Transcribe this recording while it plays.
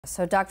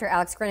So Dr.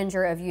 Alex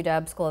Greninger of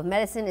UW School of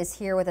Medicine is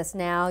here with us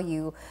now.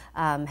 You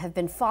have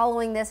been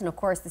following this, and of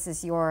course this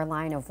is your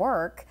line of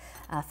work,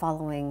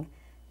 following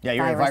Yeah,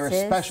 you're viruses. a virus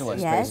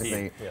specialist, yes.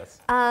 basically. Yes.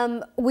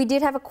 We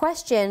did have a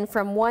question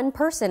from one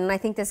person, and I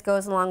think this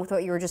goes along with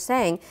what you were just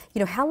saying.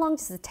 You know, how long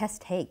does the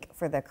test take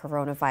for the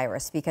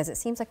coronavirus? Because it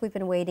seems like we've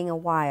been waiting a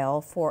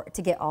while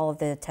to get all of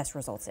the test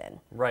results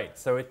in. Right.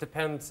 So it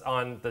depends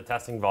on the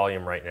testing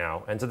volume right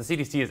now. And so the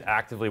CDC is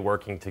actively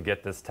working to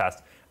get this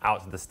test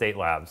out to the state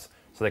labs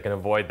so they can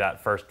avoid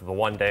the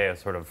 1 day of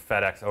sort of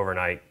FedEx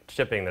overnight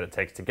shipping that it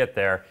takes to get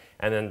there.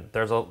 And then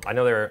I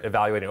know they're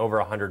evaluating over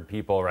 100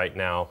 people right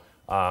now.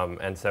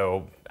 And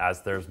so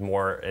as there's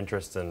more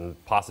interest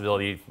and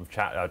possibility of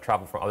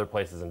travel from other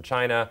places in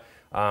China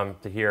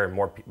to here and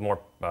more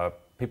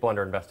people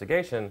under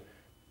investigation,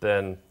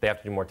 then they have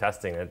to do more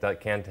testing. And that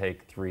can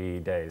take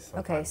 3 days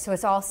sometimes. Okay, so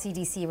it's all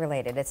CDC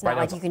related. It's not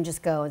like you can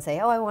just go and say,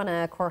 oh, I want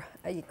a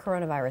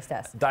coronavirus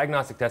test.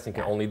 Diagnostic testing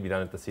can only be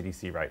done at the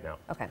CDC right now.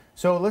 Okay.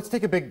 So let's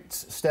take a big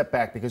step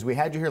back, because we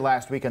had you here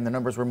last week and the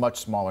numbers were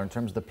much smaller in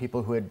terms of the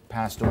people who had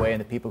passed away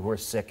and the people who are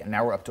sick. And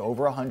now we're up to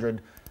over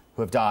 100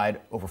 who have died,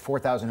 over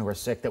 4,000 who are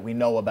sick that we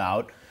know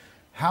about.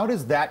 How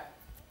does that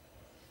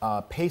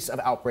pace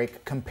of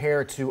outbreak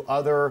compare to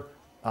other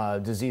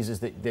diseases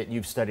that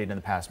you've studied in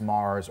the past,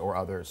 MARS or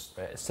others?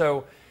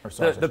 So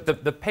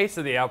the pace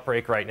of the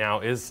outbreak right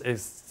now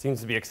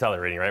seems to be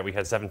accelerating, right? We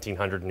had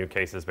 1,700 new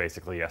cases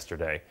basically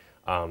yesterday,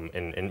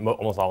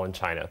 almost all in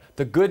China.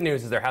 The good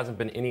news is there hasn't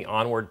been any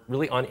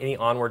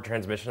onward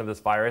transmission of this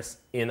virus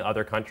in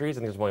other countries. I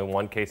think there's only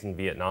one case in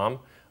Vietnam.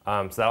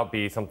 So that'll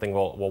be something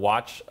we'll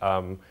watch.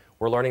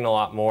 We're learning a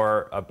lot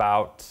more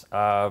about,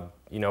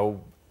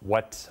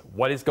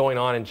 what is going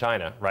on in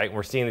China, right?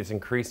 We're seeing this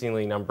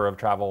increasingly number of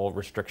travel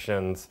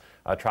restrictions,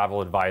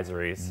 travel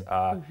advisories,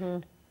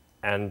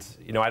 and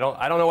I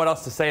don't know what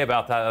else to say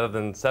about that other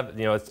than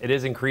it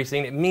is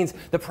increasing. It means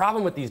the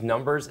problem with these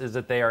numbers is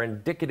that they are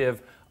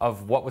indicative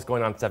of what was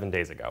going on 7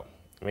 days ago.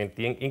 I mean,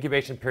 the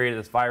incubation period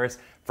of this virus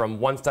from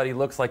one study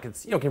looks like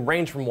it's can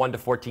range from 1 to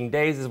 14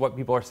 days is what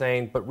people are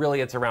saying, but really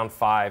it's around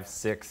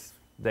 5-6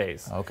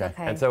 days. Okay.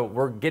 And so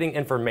we're getting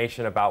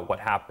information about what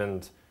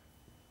happened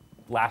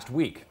last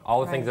week. All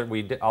the things that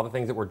we did, all the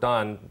things that were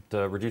done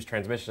to reduce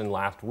transmission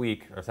last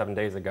week or 7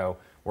 days ago,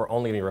 were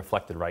only going to be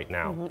reflected right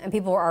now. And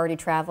people were already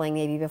traveling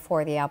maybe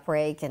before the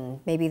outbreak,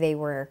 and maybe they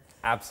were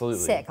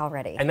sick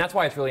already. And that's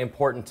why it's really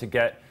important to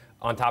get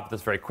on top of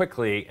this very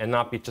quickly and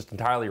not be just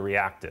entirely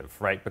reactive,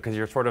 right? Because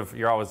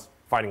you're always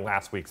fighting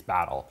last week's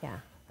battle. Yeah.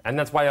 And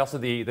that's why also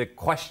there's this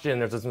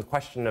question of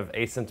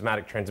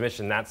asymptomatic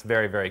transmission. That's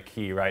very, very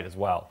key, right, as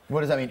well. What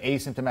does that mean,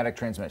 asymptomatic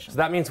transmission? So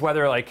that means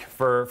whether, like,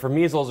 for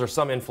measles or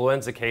some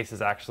influenza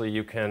cases, actually,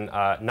 you can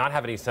not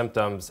have any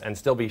symptoms and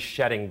still be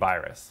shedding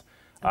virus.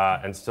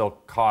 And still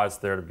cause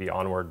there to be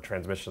onward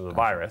transmission of the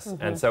virus.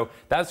 And so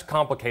that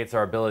complicates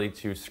our ability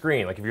to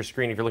screen. Like if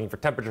you're looking for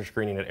temperature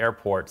screening at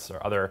airports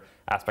or other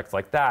aspects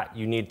like that,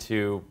 you need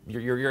to,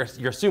 you're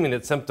assuming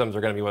that symptoms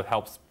are going to be what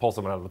helps pull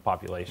someone out of the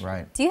population.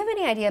 Right. Do you have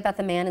any idea about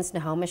the man in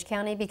Snohomish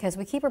County? Because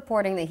we keep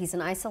reporting that he's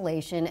in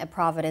isolation at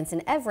Providence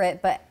and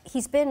Everett, but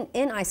he's been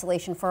in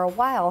isolation for a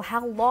while.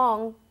 How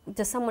long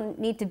does someone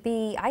need to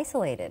be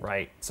isolated?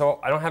 Right. So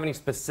I don't have any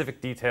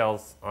specific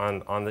details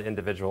on the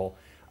individual.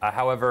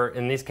 However,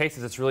 in these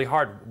cases, it's really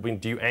hard.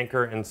 Do you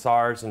anchor in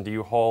SARS, and do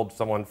you hold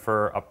someone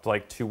for up to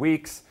like 2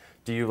 weeks?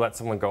 Do you let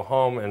someone go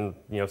home and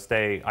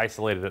stay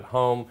isolated at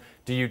home?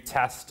 Do you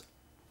test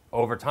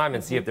over time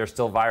and see if there's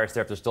still virus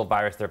there, if there's still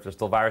virus there, if there's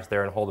still virus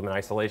there, and hold them in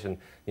isolation?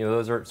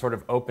 Those are sort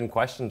of open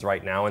questions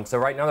right now. And so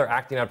right now they're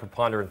acting on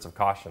preponderance of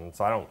caution.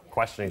 So I don't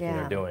question anything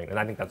they're doing, and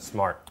I think that's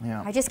smart.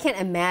 Yeah. I just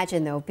can't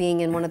imagine though being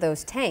in one of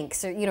those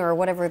tanks, or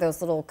whatever those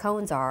little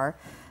cones are.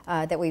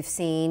 That we've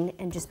seen,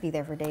 and just be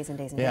there for days and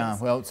days and days. Yeah,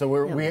 well, so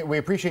we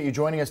appreciate you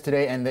joining us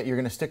today, and that you're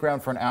going to stick around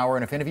for an hour.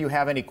 And if any of you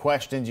have any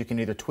questions, you can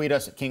either tweet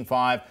us at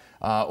King5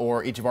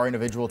 or each of our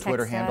individual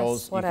Twitter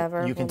handles.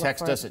 Whatever. You can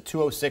text us at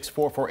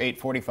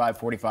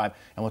 206-448-4545, and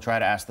we'll try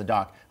to ask the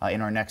doc in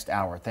our next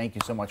hour. Thank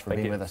you so much for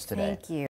being with us today. Thank you.